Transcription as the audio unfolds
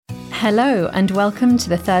Hello and welcome to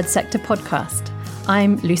the Third Sector podcast.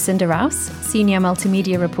 I'm Lucinda Rouse, Senior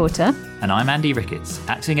Multimedia Reporter. And I'm Andy Ricketts,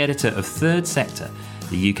 Acting Editor of Third Sector,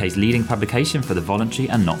 the UK's leading publication for the voluntary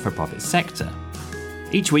and not-for-profit sector.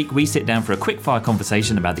 Each week we sit down for a quick-fire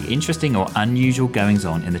conversation about the interesting or unusual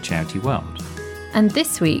goings-on in the charity world. And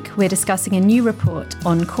this week we're discussing a new report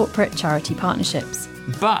on corporate charity partnerships.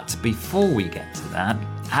 But before we get to that,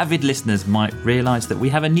 avid listeners might realise that we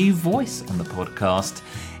have a new voice on the podcast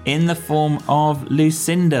in the form of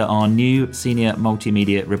Lucinda, our new Senior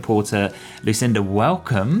Multimedia Reporter. Lucinda,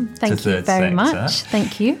 welcome to Third Sector. Thank you very much.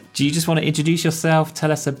 Thank you. Do you just want to introduce yourself? Tell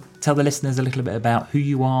the listeners a little bit about who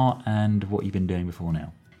you are and what you've been doing before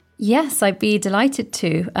now. Yes, I'd be delighted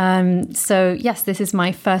to. Yes, this is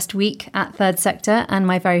my first week at Third Sector and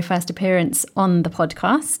my very first appearance on the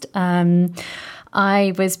podcast.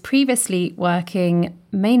 I was previously working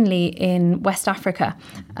mainly in West Africa.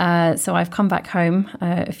 So I've come back home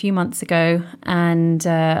a few months ago and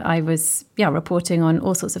I was reporting on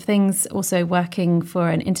all sorts of things, also working for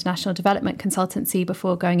an international development consultancy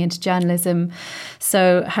before going into journalism.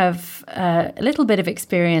 So have a little bit of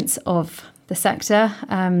experience of the sector,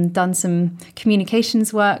 done some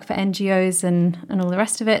communications work for NGOs and all the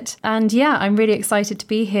rest of it. And I'm really excited to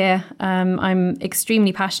be here. I'm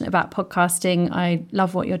extremely passionate about podcasting. I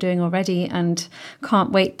love what you're doing already and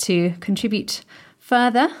can't wait to contribute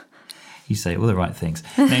further. You say all the right things.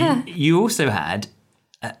 Now, you also had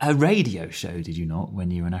a radio show, did you not,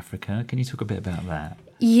 when you were in Africa? Can you talk a bit about that?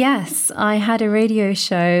 Yes, I had a radio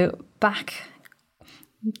show back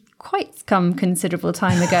quite some considerable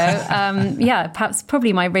time ago.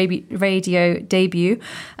 Probably my radio debut.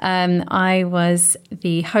 I was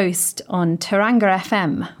the host on Teranga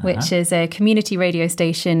FM, which is a community radio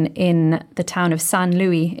station in the town of Saint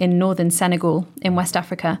Louis in northern Senegal in West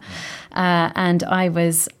Africa. And I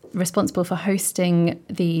was responsible for hosting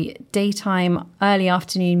the daytime early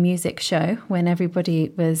afternoon music show when everybody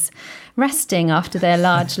was resting after their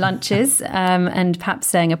large lunches and perhaps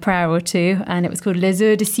saying a prayer or two, and it was called Les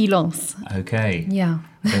Heures de Silence. Okay. Yeah.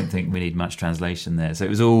 I don't think we need much translation there. So it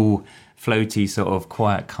was all floaty, sort of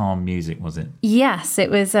quiet, calm music, was it? Yes,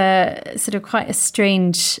 it was a sort of quite a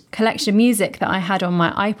strange collection of music that I had on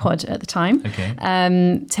my iPod at the time,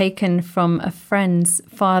 taken from a friend's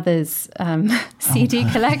father's CD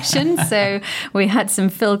collection. So we had some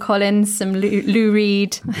Phil Collins, some Lou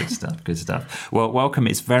Reed. Good stuff. Well, welcome.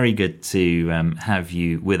 It's very good to have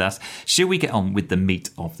you with us. Shall we get on with the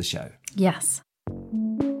meat of the show? Yes.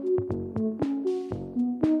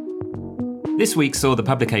 This week saw the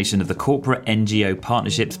publication of the Corporate NGO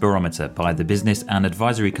Partnerships Barometer by the business and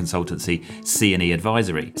advisory consultancy C&E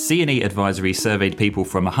Advisory. C&E Advisory surveyed people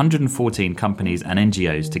from 114 companies and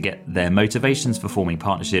NGOs to get their motivations for forming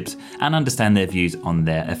partnerships and understand their views on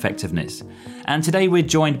their effectiveness. And today we're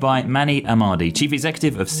joined by Mani Amadi, Chief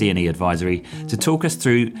Executive of C&E Advisory, to talk us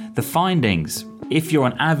through the findings. If you're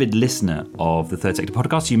an avid listener of the Third Sector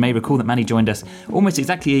podcast, you may recall that Mani joined us almost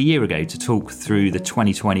exactly a year ago to talk through the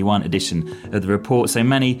 2021 edition of the report. So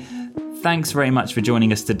Mani, thanks very much for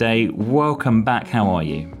joining us today. Welcome back. How are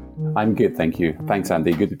you? I'm good, thank you. Thanks,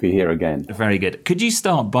 Andy. Good to be here again. Very good. Could you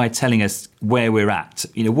start by telling us where we're at?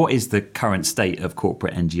 What is the current state of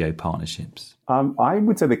corporate NGO partnerships? I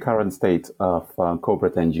would say the current state of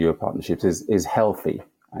corporate NGO partnerships is healthy,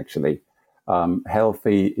 actually.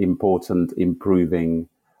 Healthy, important, improving,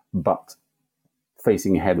 but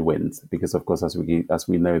facing headwinds because, of course, as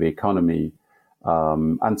we know, the economy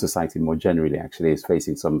and society more generally actually is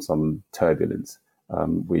facing some turbulence.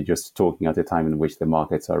 We're just talking at a time in which the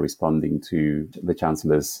markets are responding to the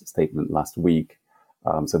Chancellor's statement last week.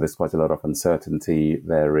 So there's quite a lot of uncertainty.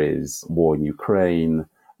 There is war in Ukraine.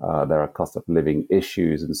 There are cost of living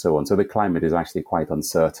issues and so on. So the climate is actually quite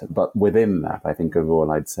uncertain. But within that, I think overall,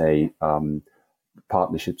 I'd say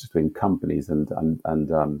partnerships between companies and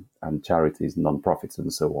charities, non-profits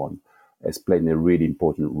and so on is playing a really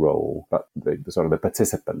important role. But the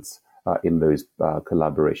participants in those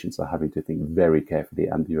collaborations are having to think very carefully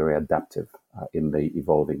and be very adaptive in the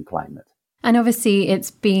evolving climate. And obviously it's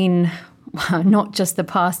been not just the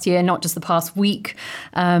past year, not just the past week,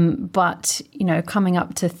 but, coming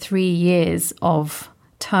up to 3 years of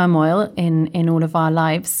turmoil in all of our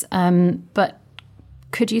lives. But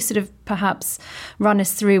could you sort of perhaps run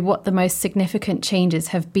us through what the most significant changes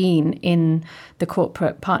have been in the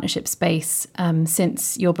corporate partnership space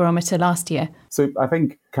since your barometer last year? So I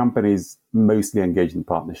think companies mostly engage in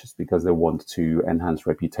partnerships because they want to enhance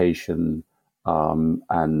reputation,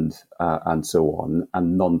 and so on.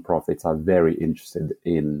 And non-profits are very interested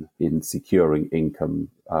in securing income,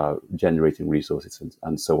 generating resources,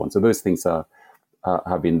 and so on. So those things are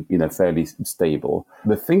have been, fairly stable.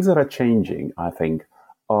 The things that are changing, I think,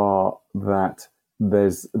 are that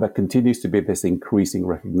there continues to be this increasing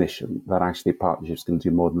recognition that actually partnerships can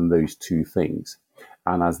do more than those two things.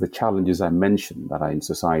 And as the challenges I mentioned that are in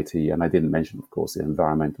society, and I didn't mention, of course, the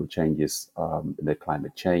environmental changes, the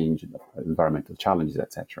climate change, environmental challenges,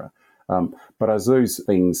 etc. But as those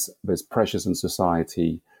things, there's pressures in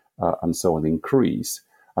society and so on increase,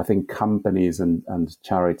 I think companies and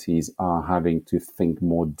charities are having to think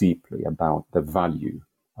more deeply about the value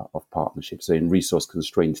of partnerships. So in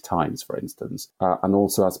resource-constrained times, for instance, and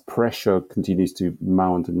also as pressure continues to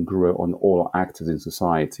mount and grow on all actors in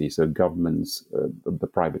society, so governments, the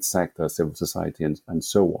private sector, civil society, and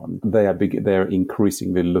so on, they're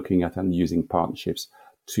increasingly looking at and using partnerships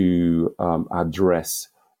to address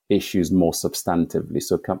issues more substantively.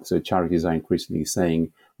 So charities are increasingly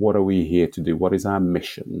saying, what are we here to do? What is our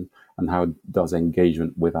mission? And how does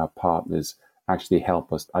engagement with our partners actually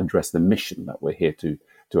help us address the mission that we're here to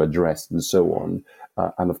address, and so on.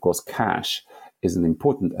 And of course, cash is an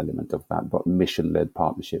important element of that, but mission-led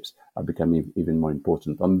partnerships are becoming even more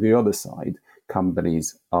important. On the other side,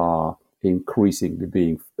 companies are increasingly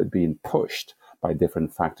being pushed by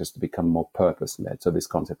different factors to become more purpose-led. So this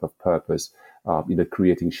concept of purpose,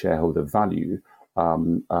 creating shareholder value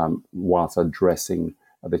whilst addressing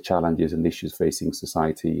the challenges and issues facing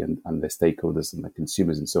society and the stakeholders and the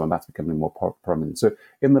consumers and so on, that's becoming more prominent. So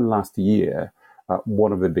in the last year,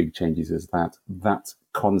 one of the big changes is that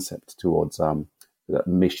concept towards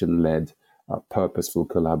mission-led, purposeful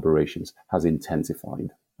collaborations has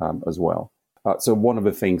intensified as well. So one of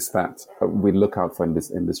the things that we look out for in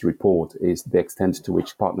this report is the extent to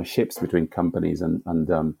which partnerships between companies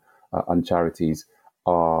and charities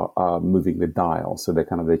are moving the dial. So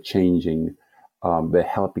they're changing. They're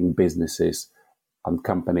helping businesses and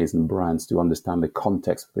companies and brands to understand the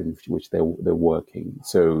context within which they're working.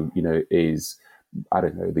 So,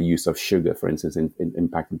 the use of sugar, for instance, in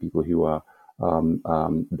impacting people who are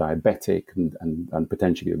diabetic and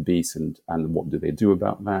potentially obese, and what do they do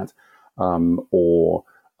about that? Or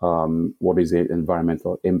what is the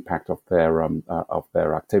environmental impact of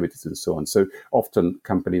their activities and so on. So often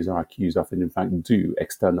companies are accused of, and in fact do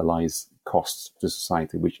externalize costs to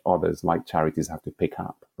society, which others like charities have to pick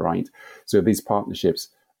up, right? So these partnerships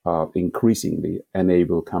increasingly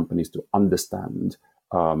enable companies to understand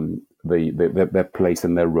their place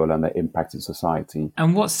and their role and their impact in society.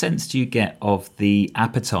 And what sense do you get of the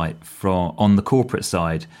appetite on the corporate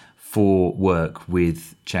side for work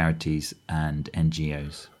with charities and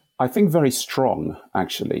NGOs? I think very strong,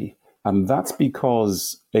 actually. And that's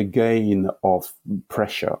because, again, of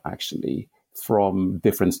pressure, actually, from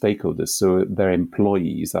different stakeholders. So their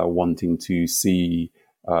employees are wanting to see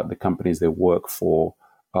the companies they work for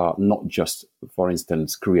not just, for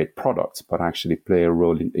instance, create products, but actually play a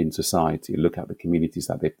role in society, look at the communities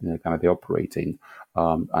that they operate in.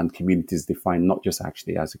 And communities defined not just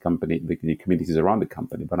actually as a company, the communities around the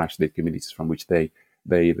company, but actually the communities from which they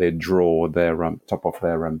draw their top of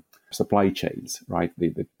their supply chains, right?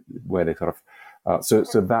 Where they sort of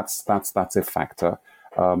so that's a factor.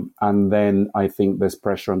 And then I think there's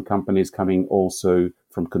pressure on companies coming also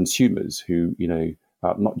from consumers who,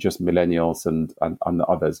 not just millennials and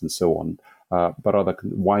others and so on, but other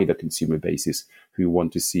wider consumer bases who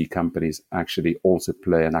want to see companies actually also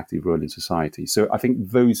play an active role in society. So I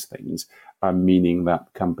think those things are meaning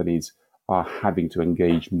that companies are having to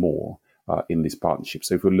engage more in this partnership.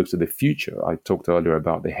 So if we look to the future, I talked earlier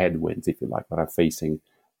about the headwinds, if you like, that are facing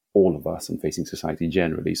all of us and facing society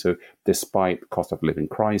generally. So despite cost of living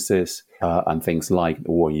crisis and things like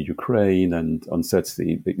the war in Ukraine and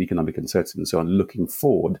uncertainty, the economic uncertainty and so on, looking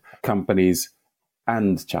forward, companies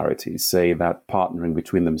and charities say that partnering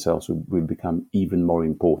between themselves will become even more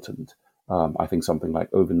important. I think something like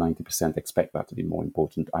over 90% expect that to be more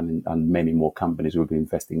important, and many more companies will be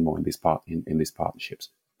investing more in these partnerships.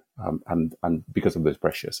 And because of those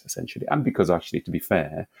pressures, essentially, and because actually, to be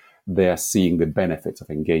fair, they're seeing the benefits of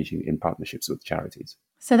engaging in partnerships with charities.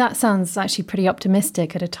 So that sounds actually pretty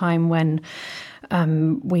optimistic at a time when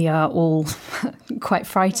we are all quite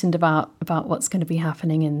frightened about what's going to be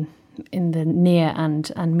happening in the near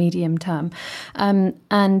and medium term.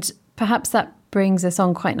 And perhaps that brings us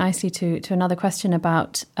on quite nicely to another question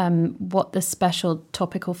about what the special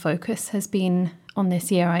topical focus has been on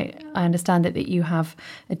this year. I understand that you have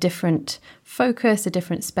a different focus, a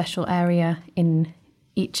different special area in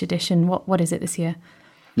each edition. What is it this year?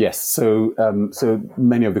 Yes, so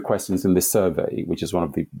many of the questions in this survey, which is one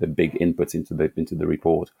of the big inputs into the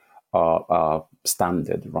report, are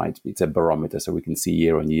standard, right? It's a barometer, so we can see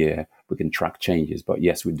year on year, we can track changes. But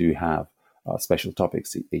yes, we do have special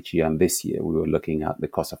topics each year. And this year we were looking at the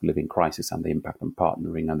cost of living crisis and the impact on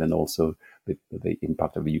partnering, and then also the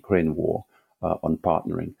impact of the Ukraine war on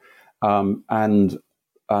partnering.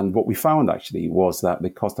 And what we found actually was that the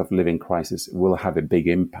cost of living crisis will have a big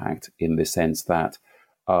impact in the sense that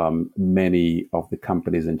many of the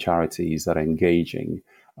companies and charities that are engaging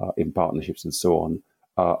in partnerships and so on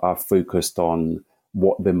are focused on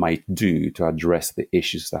what they might do to address the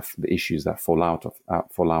issues that fall out of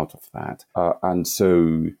that. And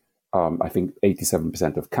so I think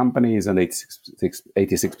 87% of companies and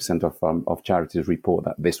 86% of charities report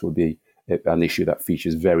that this will be an issue that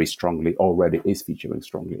features very strongly, already is featuring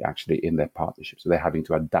strongly actually in their partnerships. So they're having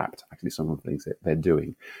to adapt actually some of the things that they're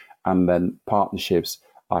doing. And then partnerships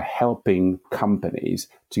are helping companies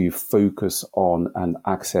to focus on and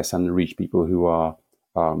access and reach people who are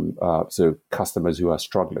so customers who are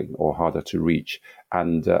struggling or harder to reach,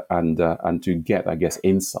 and to get, I guess,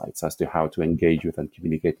 insights as to how to engage with and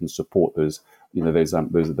communicate and support those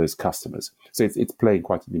customers. So it's playing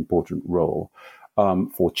quite an important role.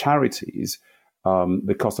 For charities,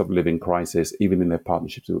 the cost of living crisis, even in their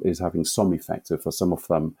partnerships, is having some effect. So for some of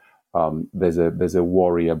them, there's a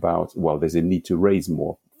worry about, well, there's a need to raise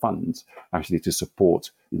more funds actually to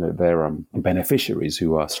support their beneficiaries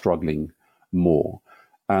who are struggling more.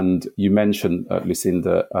 And you mentioned,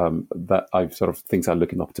 Lucinda, that I've sort of things are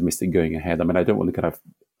looking optimistic going ahead. I mean, I don't want to kind of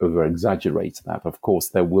over-exaggerate that. Of course,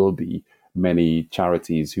 there will be many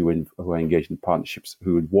charities who are engaged in partnerships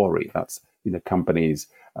who would worry that companies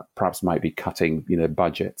perhaps might be cutting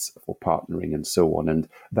budgets for partnering and so on, and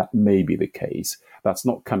that may be the case. That's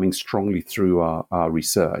not coming strongly through our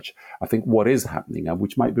research. I think what is happening, and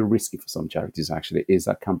which might be risky for some charities actually, is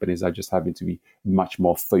that companies are just having to be much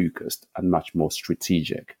more focused and much more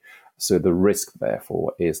strategic. So the risk,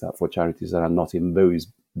 therefore, is that for charities that are not in those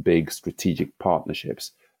big strategic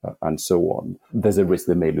partnerships and so on, there's a risk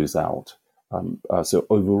they may lose out. So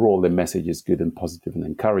overall, the message is good and positive and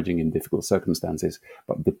encouraging in difficult circumstances,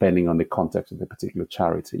 but depending on the context of the particular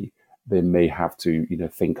charity, they may have to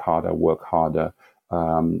think harder, work harder,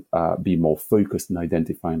 be more focused in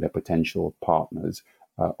identifying their potential partners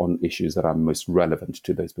on issues that are most relevant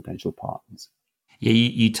to those potential partners. Yeah,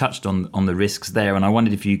 you touched on the risks there, and I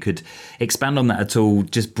wondered if you could expand on that at all,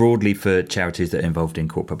 just broadly for charities that are involved in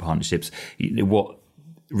corporate partnerships. What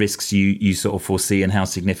risks you sort of foresee and how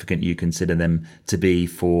significant you consider them to be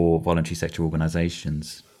for voluntary sector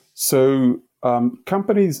organisations? So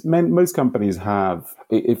most companies have,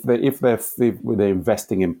 if they're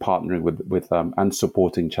investing in partnering with and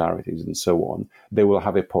supporting charities and so on, they will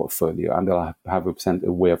have a portfolio and they'll have a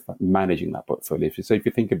way of managing that portfolio. So if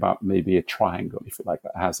you think about maybe a triangle, if you like,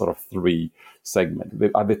 that has sort of three segments.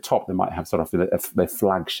 At the top, they might have sort of their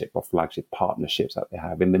flagship partnerships that they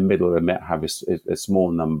have. In the middle, they might have a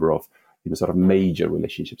small number of sort of major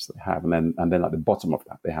relationships they have, and then at the bottom of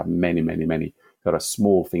that, they have many sort of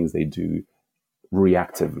small things they do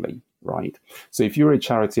reactively, right? So if you're a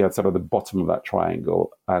charity at sort of the bottom of that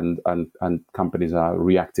triangle and companies are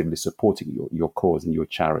reactively supporting your cause and your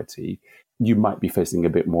charity, you might be facing a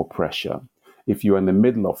bit more pressure. If you're in the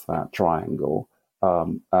middle of that triangle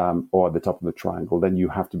or at the top of the triangle, then you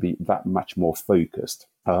have to be that much more focused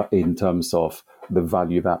in terms of the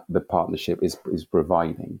value that the partnership is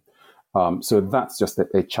providing. So that's just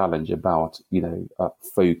a challenge about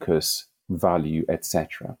focus, value,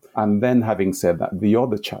 etc. And then, having said that, the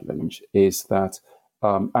other challenge is that,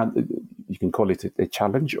 and you can call it a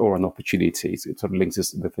challenge or an opportunity. So it sort of links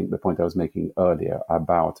us to the point I was making earlier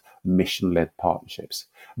about mission-led partnerships.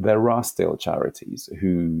 There are still charities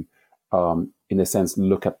who, in a sense,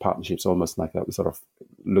 look at partnerships almost like a sort of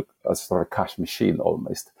cash machine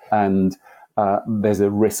almost, and there's a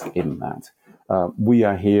risk in that. We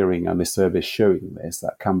are hearing, and the survey is showing this,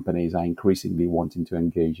 that companies are increasingly wanting to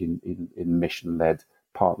engage in mission-led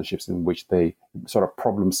partnerships in which they sort of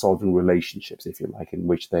problem-solving relationships, if you like, in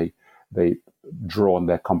which they draw on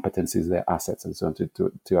their competencies, their assets, and so on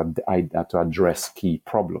to address key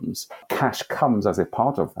problems. Cash comes as a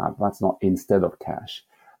part of that. That's not instead of cash.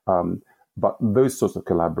 But those sorts of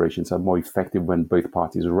collaborations are more effective when both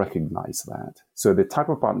parties recognize that. So the type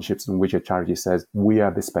of partnerships in which a charity says, we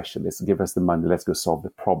are the specialists, give us the money, let's go solve the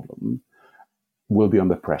problem, will be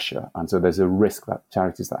under pressure. And so there's a risk that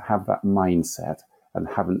charities that have that mindset and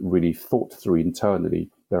haven't really thought through internally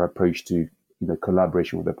their approach to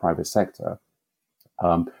collaboration with the private sector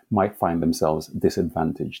might find themselves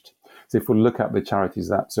disadvantaged. So if we look at the charities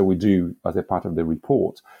so we do, as a part of the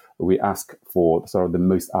report, we ask for sort of the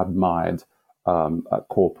most admired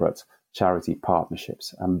corporate charity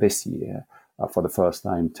partnerships. And this year, for the first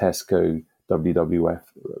time, Tesco, WWF,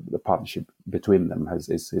 the partnership between them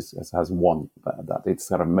has won that. It's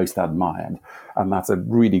sort of most admired. And that's a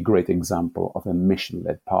really great example of a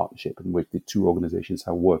mission-led partnership in which the two organizations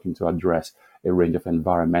are working to address a range of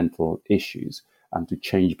environmental issues and to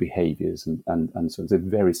change behaviors. And so it's a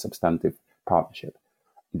very substantive partnership.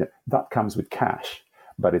 That comes with cash,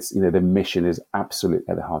 but it's, the mission is absolutely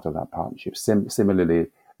at the heart of that partnership. Similarly,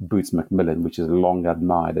 Boots Macmillan, which is long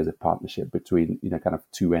admired as a partnership between, kind of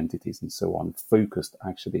two entities and so on, focused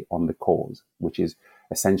actually on the cause, which is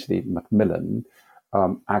essentially Macmillan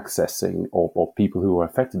accessing, or people who are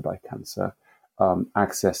affected by cancer,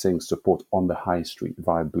 accessing support on the high street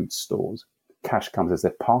via Boots stores. Cash comes as a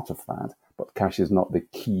part of that, but cash is not the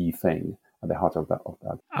key thing at the heart of that.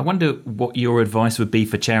 I wonder what your advice would be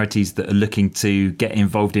for charities that are looking to get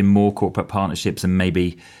involved in more corporate partnerships and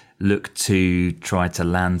maybe look to try to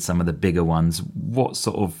land some of the bigger ones. What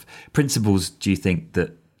sort of principles do you think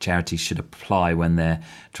that charities should apply when they're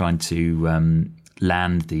trying to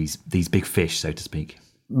land these big fish, so to speak?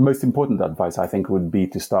 Most important advice, I think, would be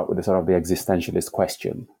to start with the sort of the existentialist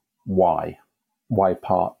question: why? Why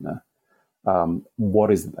partner?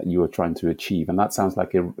 What is it that you are trying to achieve? And that sounds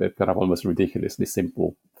like a kind of almost ridiculously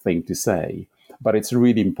simple thing to say, but it's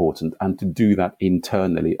really important, and to do that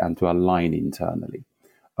internally and to align internally.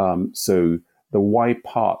 So the why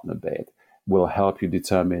partner bit will help you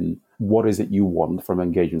determine what is it you want from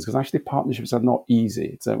engagements, because actually partnerships are not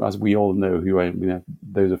easy. So as we all know, who are,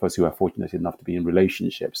 those of us who are fortunate enough to be in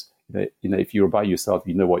relationships, if you're by yourself,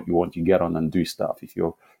 you know what you want, you get on and do stuff. If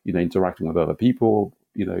you're, interacting with other people,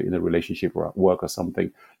 in a relationship or at work or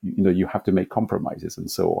something, you have to make compromises and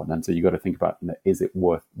so on. And so you got to think about, is it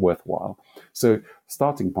worthwhile? So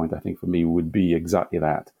starting point, I think, for me would be exactly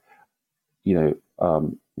that.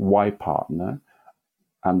 Why partner,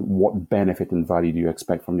 and what benefit and value do you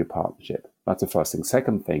expect from your partnership? That's the first thing.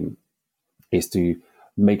 Second thing is to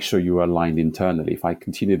make sure you're aligned internally. If I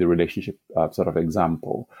continue the relationship sort of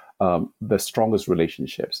example, the strongest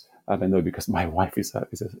relationships, and I know because my wife is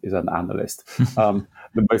an analyst,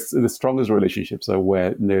 the strongest relationships are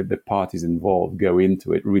where the parties involved go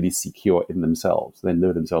into it really secure in themselves. They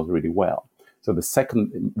know themselves really well. So the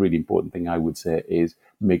second really important thing I would say is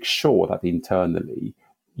make sure that internally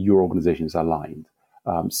your organization is aligned.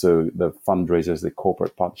 So the fundraisers, the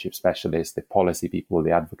corporate partnership specialists, the policy people,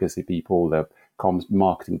 the advocacy people, the comms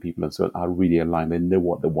marketing people, and so on are really aligned. They know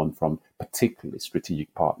what they want from particularly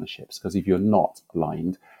strategic partnerships. Because if you're not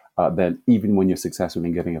aligned, then even when you're successful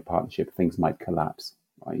in getting a partnership, things might collapse,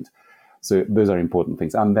 right? So those are important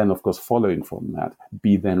things. And then, of course, following from that,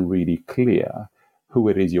 be then really clear who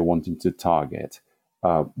it is you're wanting to target,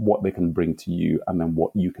 what they can bring to you, and then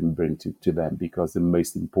what you can bring to them, because the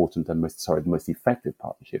most important and the most effective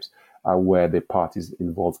partnerships are where the parties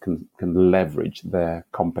involved can leverage their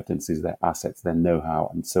competencies, their assets, their know-how,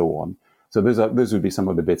 and so on. So those would be some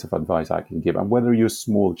of the bits of advice I can give. And whether you're a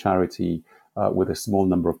small charity with a small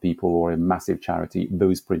number of people or a massive charity,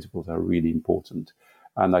 those principles are really important.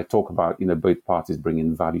 And I talk about, both parties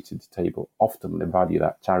bringing value to the table. Often the value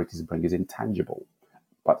that charities bring is intangible,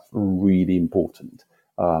 but really important.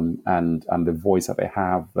 And the voice that they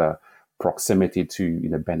have, the proximity to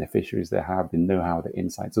beneficiaries they have, the know-how, the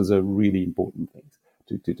insights, those are really important things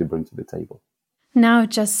to bring to the table. Now,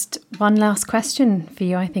 just one last question for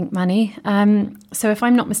you, I think, Mani. So if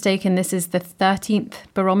I'm not mistaken, this is the 13th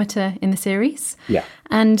barometer in the series. Yeah.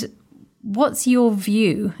 And what's your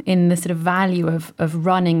view in the sort of value of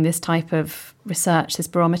running this type of research, this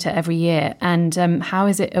barometer every year? And how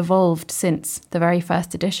has it evolved since the very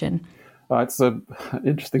first edition? It's an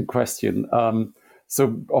interesting question.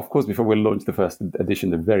 So, of course, before we launched the first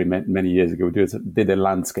edition, very many years ago, we did a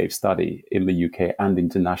landscape study in the UK and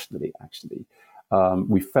internationally, actually.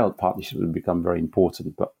 We felt partnerships would become very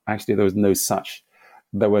important, but actually there was no such.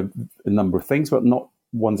 There were a number of things, but not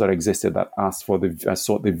ones that existed that asked for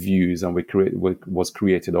sought the views and were created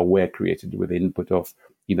with the input of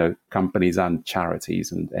companies and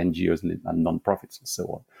charities and NGOs and non-profits and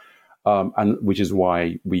so on, and which is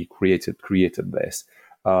why we created this.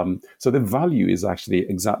 So the value is actually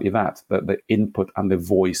exactly that the input and the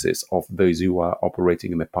voices of those who are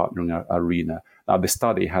operating in the partnering arena. Now, the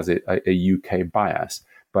study has a UK bias,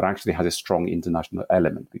 but actually has a strong international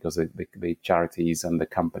element because the charities and the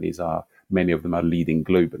companies many of them are leading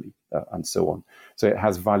globally and so on. So it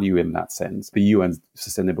has value in that sense. The UN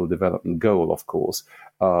Sustainable Development Goal, of course,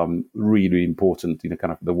 really important,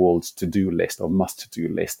 kind of the world's to-do list or must-to-do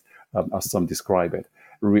list, as some describe it,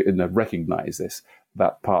 recognize this.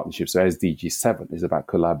 That partnership, so SDG 7 is about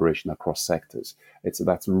collaboration across sectors.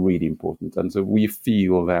 That's really important. And so we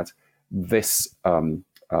feel that this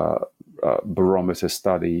barometer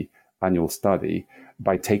study annual study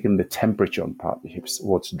by taking the temperature on partnerships,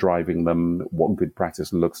 what's driving them, what good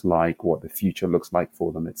practice looks like, what the future looks like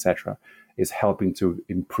for them, etc., is helping to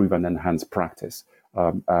improve and enhance practice,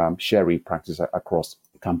 sharing practice across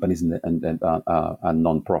companies and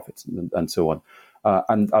non-profits and so on.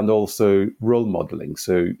 And also role modeling.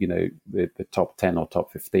 So, the top 10 or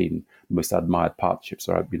top 15 most admired partnerships,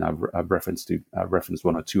 or I've referenced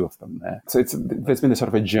one or two of them there. So there's been a sort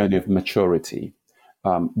of a journey of maturity,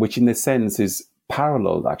 which in a sense is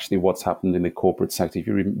paralleled actually what's happened in the corporate sector. If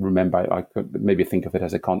you remember, I could maybe think of it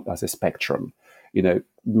as a spectrum.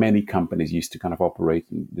 Many companies used to kind of operate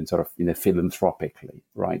in sort of, philanthropically,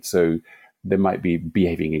 right? So they might be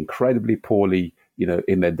behaving incredibly poorly,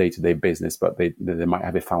 in their day-to-day business, but they might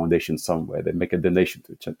have a foundation somewhere. They make a donation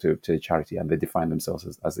to a charity, and they define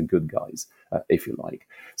themselves as the good guys, if you like.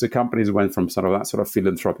 So companies went from sort of that sort of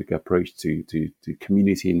philanthropic approach to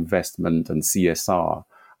community investment and CSR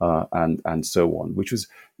and so on, which was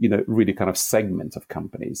really kind of segment of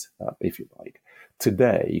companies, if you like.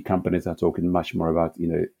 Today, companies are talking much more about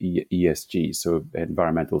ESG, so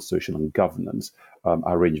environmental, social, and governance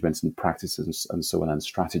arrangements and practices and so on, and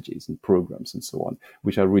strategies and programs and so on,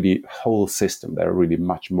 which are really whole system. They're really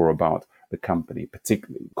much more about the company,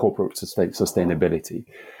 particularly corporate sustainability.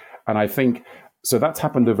 And I think so that's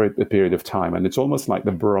happened over a period of time, and it's almost like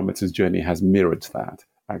the Barometer's journey has mirrored that,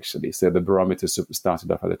 actually. So the Barometer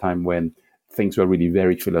started off at a time when things were really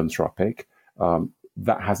very philanthropic.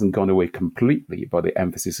 That hasn't gone away completely, but the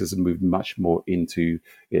emphasis has moved much more into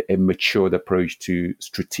a matured approach to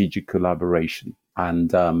strategic collaboration. And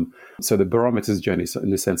so the Barometer's journey,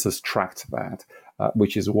 in a sense, has tracked that,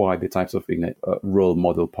 which is why the types of role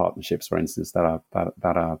model partnerships, for instance, that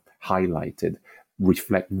are highlighted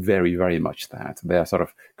reflect very, very much that. They are sort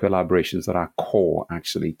of collaborations that are core,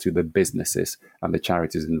 actually, to the businesses and the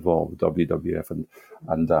charities involved, WWF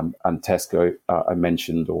and Tesco, I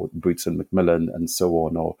mentioned, or Boots and Macmillan, and so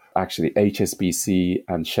on, or actually HSBC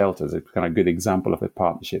and Shelters, a kind of good example of a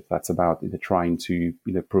partnership that's about trying to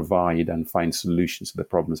provide and find solutions to the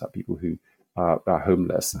problems that people who are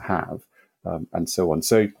homeless have. And so on.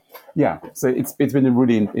 So, so it's been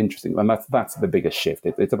really interesting, and that's the biggest shift.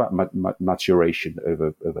 It's about maturation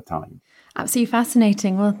over time. Absolutely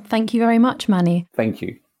fascinating. Well, thank you very much, Mani. Thank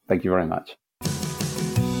you very much.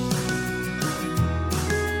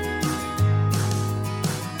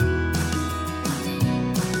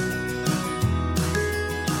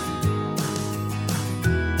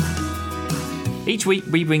 Each week,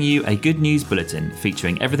 we bring you a good news bulletin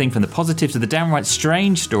featuring everything from the positive to the downright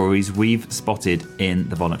strange stories we've spotted in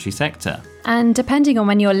the voluntary sector. And depending on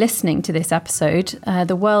when you're listening to this episode,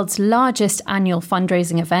 the world's largest annual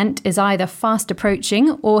fundraising event is either fast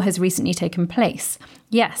approaching or has recently taken place.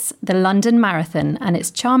 Yes, the London Marathon and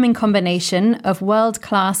its charming combination of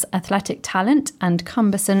world-class athletic talent and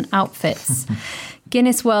cumbersome outfits.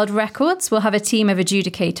 Guinness World Records will have a team of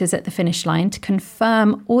adjudicators at the finish line to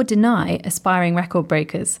confirm or deny aspiring record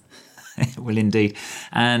breakers. Well, indeed.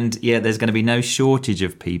 And there's going to be no shortage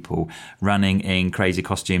of people running in crazy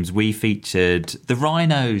costumes. We featured the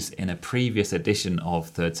rhinos in a previous edition of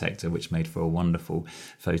Third Sector, which made for a wonderful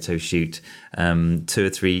photo shoot 2 or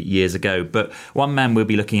 3 years ago. But one man we'll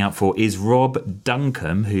be looking out for is Rob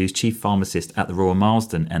Duncombe, who's Chief Pharmacist at the Royal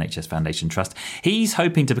Marsden NHS Foundation Trust. He's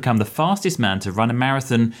hoping to become the fastest man to run a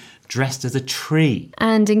marathon dressed as a tree.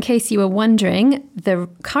 And in case you were wondering, the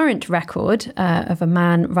current record of a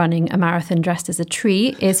man running a marathon dressed as a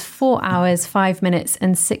tree is 4 hours, 5 minutes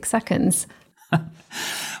and 6 seconds.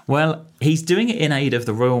 Well, he's doing it in aid of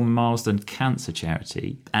the Royal Marsden Cancer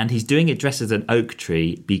Charity, and he's doing it dressed as an oak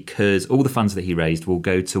tree because all the funds that he raised will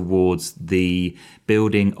go towards the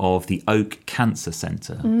building of the Oak Cancer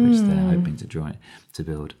Centre, which they're hoping to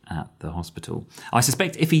build at the hospital. I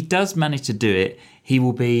suspect if he does manage to do it, he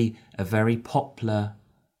will be a very popular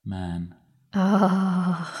man.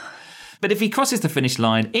 But if he crosses the finish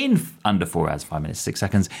line in under 4 hours, 5 minutes, 6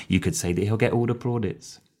 seconds, you could say that he'll get all the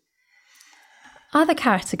plaudits. Other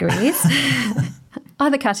categories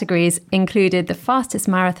included the fastest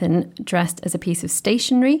marathon dressed as a piece of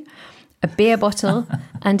stationery, a beer bottle,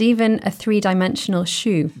 and even a 3-dimensional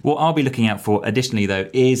shoe. What I'll be looking out for additionally, though,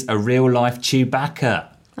 is a real-life Chewbacca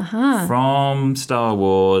from Star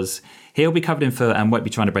Wars. He'll be covered in fur and won't be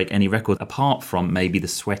trying to break any record, apart from maybe the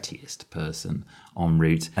sweatiest person en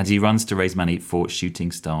route, as he runs to raise money for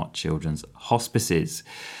Shooting Star Children's Hospices.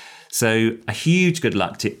 So a huge good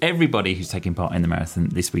luck to everybody who's taking part in the marathon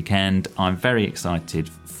this weekend. I'm very excited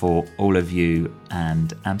for all of you,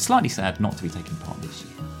 and I'm slightly sad not to be taking part this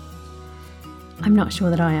year. I'm not sure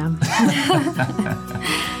that I am.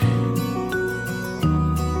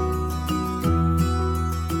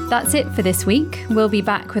 That's it for this week. We'll be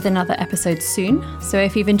back with another episode soon. So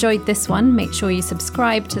if you've enjoyed this one, make sure you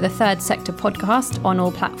subscribe to the Third Sector podcast on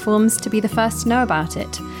all platforms to be the first to know about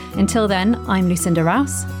it. Until then, I'm Lucinda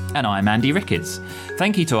Rouse. And I'm Andy Ricketts.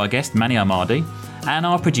 Thank you to our guest, Mani Ahmadi, and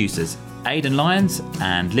our producers, Aidan Lyons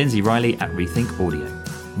and Lindsay Riley at Rethink Audio.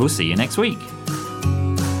 We'll see you next week.